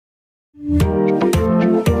And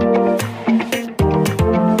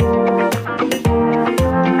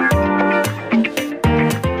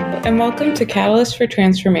welcome to Catalyst for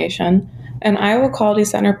Transformation, an Iowa Quality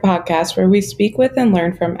Center podcast where we speak with and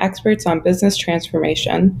learn from experts on business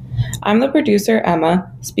transformation. I'm the producer,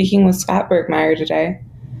 Emma, speaking with Scott Bergmeyer today.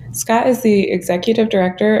 Scott is the Executive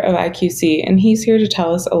Director of IQC, and he's here to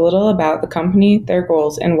tell us a little about the company, their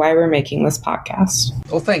goals, and why we're making this podcast.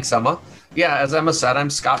 Well, thanks, Emma. Yeah, as Emma said, I'm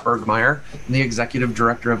Scott Bergmeyer, I'm the Executive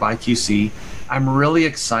Director of IQC. I'm really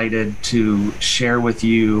excited to share with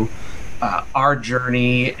you our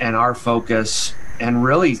journey and our focus, and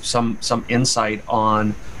really some insight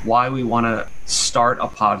on why we want to start a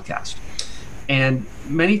podcast. And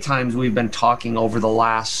many times we've been talking over the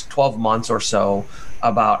last 12 months or so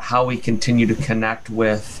about how we continue to connect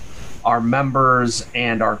with our members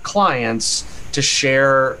and our clients to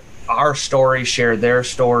share our story, share their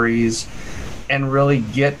stories, and really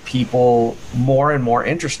get people more and more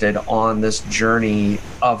interested on this journey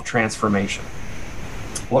of transformation.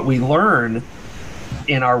 What we learn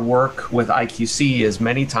in our work with IQC is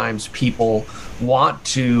many times people want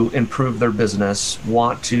to improve their business,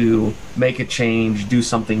 want to make a change, do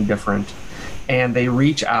something different, and they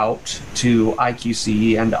reach out to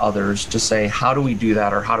IQC and others to say, how do we do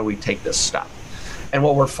that, or how do we take this step? And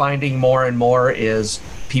what we're finding more and more is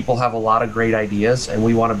people have a lot of great ideas, and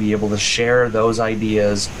we want to be able to share those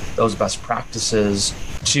ideas, those best practices,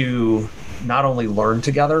 to not only learn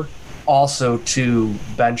together, also to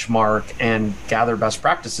benchmark and gather best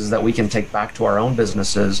practices that we can take back to our own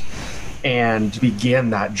businesses and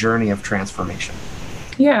begin that journey of transformation.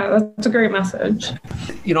 Yeah, that's a great message.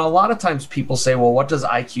 You know, a lot of times people say, well, what does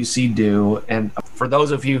IQC do? And for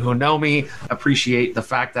those of you who know me, appreciate the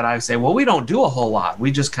fact that I say, well, we don't do a whole lot.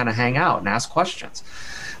 We just kind of hang out and ask questions.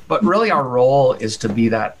 But really our role is to be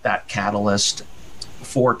that catalyst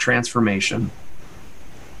for transformation.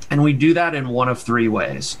 And we do that in one of three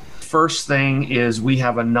ways. First thing is we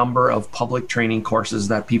have a number of public training courses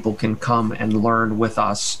that people can come and learn with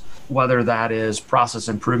us, whether that is process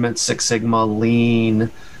improvement, Six Sigma,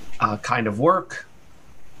 lean kind of work,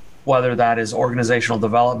 whether that is organizational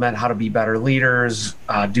development, how to be better leaders,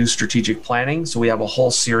 do strategic planning. So we have a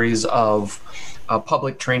whole series of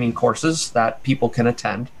public training courses that people can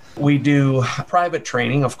attend. We do private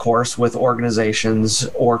training, of course, with organizations,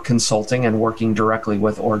 or consulting and working directly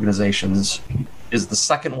with organizations is the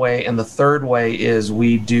second way. And the third way is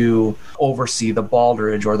we do oversee the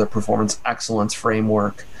Baldrige, or the Performance Excellence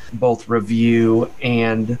Framework, both review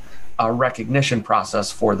and recognition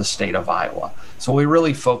process for the state of Iowa. So we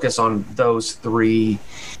really focus on those three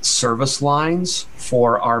service lines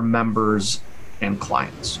for our members and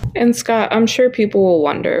clients. And Scott, I'm sure people will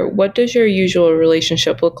wonder, what does your usual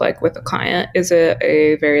relationship look like with a client? Is it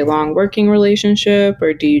a very long working relationship,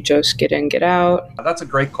 or do you just get in, get out? That's a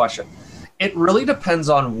great question. It really depends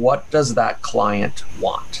on what does that client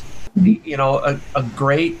want. You know, a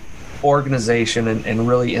great organization and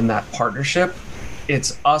really in that partnership,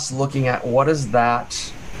 it's us looking at what does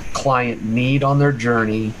that client need on their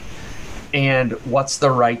journey and what's the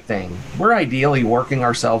right thing. We're ideally working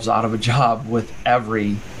ourselves out of a job with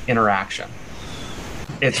every interaction.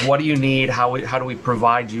 It's what do you need? How do we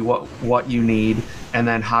provide you what you need? And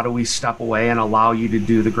then how do we step away and allow you to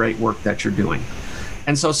do the great work that you're doing?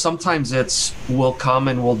 And so sometimes we'll come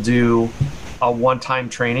and we'll do a one-time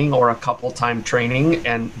training or a couple-time training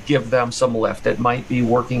and give them some lift. It might be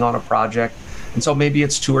working on a project. And so maybe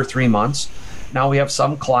it's 2 or 3 months. Now we have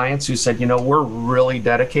some clients who said, you know, we're really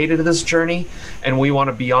dedicated to this journey and we want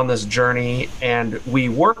to be on this journey, and we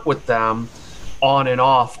work with them on and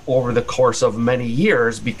off over the course of many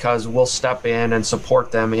years because we'll step in and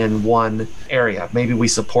support them in one area. Maybe we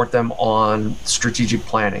support them on strategic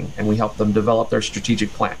planning and we help them develop their strategic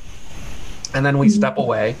plan. And then we step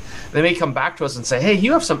away. They may come back to us and say, hey,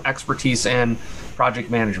 you have some expertise in project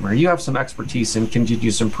management, or you have some expertise in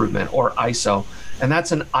continuous improvement or ISO, and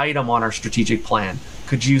that's an item on our strategic plan.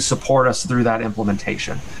 Could you support us through that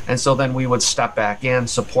implementation? And so then we would step back in,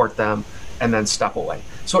 support them, and then step away.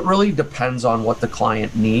 So it really depends on what the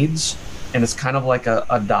client needs. And it's kind of like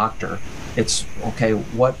a doctor. It's, okay,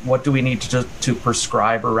 what do we need to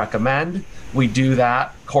prescribe or recommend? We do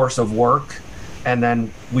that course of work, and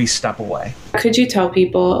then we step away. Could you tell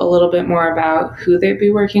people a little bit more about who they'd be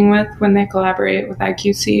working with when they collaborate with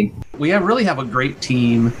IQC? We really have a great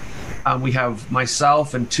team. We have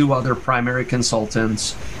myself and 2 other primary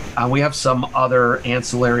consultants. We have some other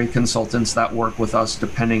ancillary consultants that work with us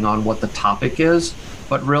depending on what the topic is.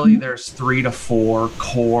 But really, there's 3 to 4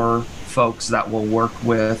 core folks that will work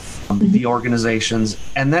with the organizations.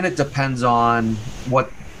 And then it depends on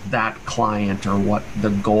what that client or what the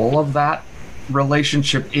goal of that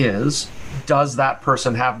relationship is. Does that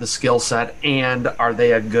person have the skill set, and are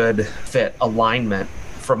they a good fit alignment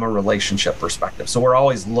from a relationship perspective? So we're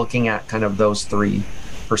always looking at kind of those three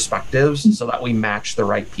perspectives so that we match the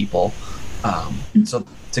right people. So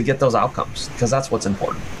to get those outcomes, because that's what's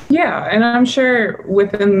important. Yeah, and I'm sure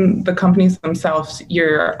within the companies themselves,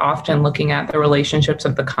 you're often looking at the relationships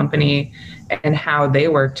of the company and how they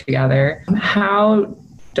work together. How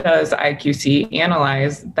does IQC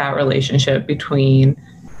analyze that relationship between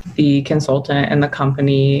the consultant and the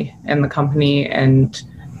company and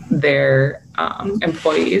their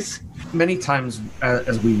employees? Many times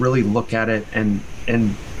as we really look at it, and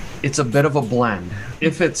it's a bit of a blend.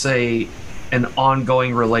 If it's an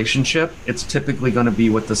ongoing relationship, it's typically going to be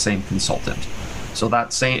with the same consultant. So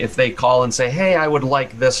that saying, if they call and say, hey, I would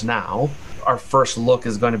like this now, our first look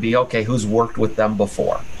is going to be, okay, who's worked with them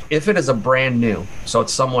before? If it is a brand new, so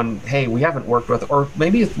it's someone, hey, we haven't worked with, or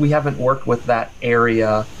maybe if we haven't worked with that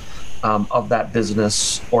area of that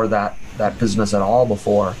business or that business at all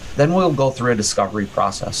before, then we'll go through a discovery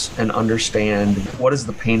process and understand what is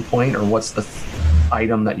the pain point or what's the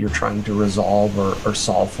item that you're trying to resolve or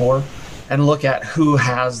solve for, and look at who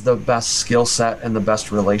has the best skill set and the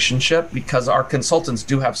best relationship, because our consultants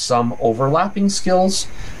do have some overlapping skills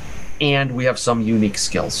and we have some unique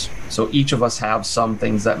skills. So each of us have some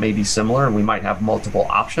things that may be similar, and we might have multiple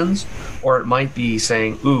options, or it might be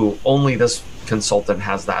saying, ooh, only this consultant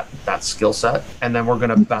has that skill set, and then we're going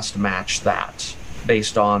to best match that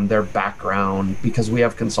based on their background, because we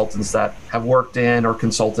have consultants that have worked in or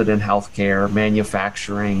consulted in healthcare,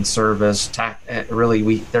 manufacturing, service, tech. Really,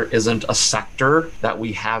 there isn't a sector that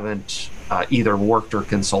we haven't either worked or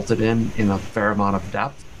consulted in a fair amount of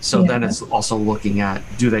depth. So then it's also looking at,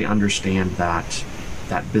 do they understand that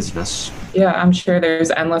business? Yeah, I'm sure there's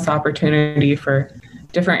endless opportunity for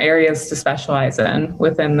different areas to specialize in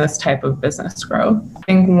within this type of business growth. I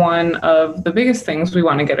think one of the biggest things we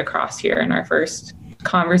want to get across here in our first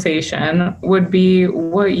conversation would be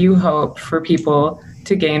what you hope for people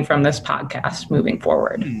to gain from this podcast moving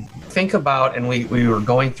forward. Think about, and we were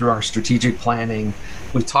going through our strategic planning,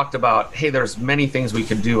 we talked about, hey, there's many things we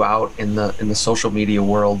could do out in the social media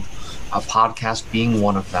world, a podcast being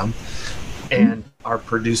one of them. And our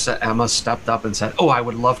producer, Emma, stepped up and said, oh, I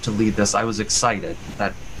would love to lead this. I was excited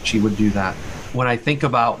that she would do that. When I think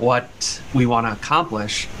about what we want to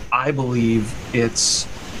accomplish, I believe it's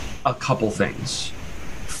a couple things.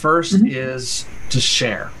 First is to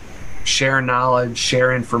share knowledge,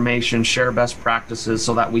 share information, share best practices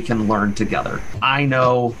so that we can learn together. I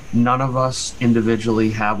know none of us individually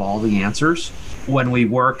have all the answers. When we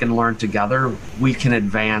work and learn together, we can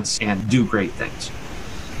advance and do great things.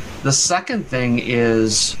 The second thing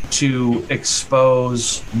is to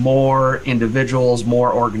expose more individuals,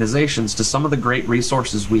 more organizations to some of the great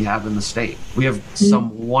resources we have in the state. We have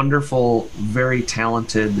some wonderful, very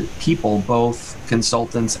talented people, both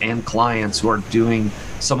consultants and clients, who are doing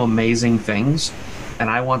some amazing things. And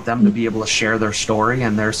I want them to be able to share their story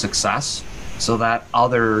and their success so that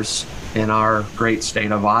others in our great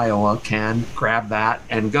state of Iowa can grab that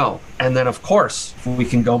and go. And then, of course, if we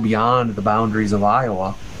can go beyond the boundaries of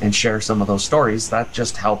Iowa and share some of those stories, that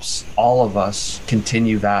just helps all of us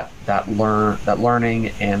continue that learning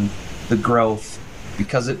and the growth,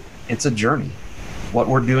 because it's a journey. What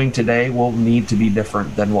we're doing today will need to be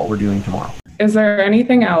different than what we're doing tomorrow. Is there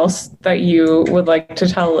anything else that you would like to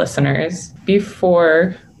tell listeners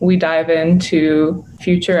before we dive into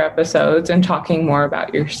future episodes and talking more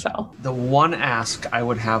about yourself? The one ask I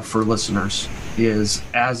would have for listeners is,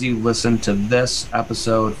 as you listen to this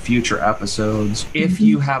episode, future episodes, if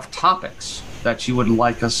you have topics that you would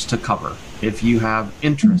like us to cover, if you have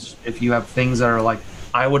interest, if you have things that are like,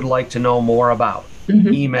 I would like to know more about,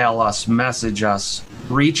 email us, message us,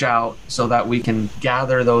 reach out so that we can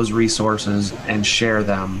gather those resources and share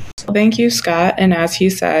them. Thank you, Scott. And as he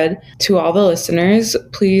said, to all the listeners,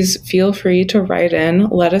 please feel free to write in.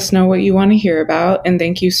 Let us know what you want to hear about. And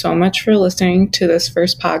thank you so much for listening to this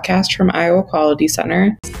first podcast from Iowa Quality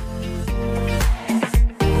Center.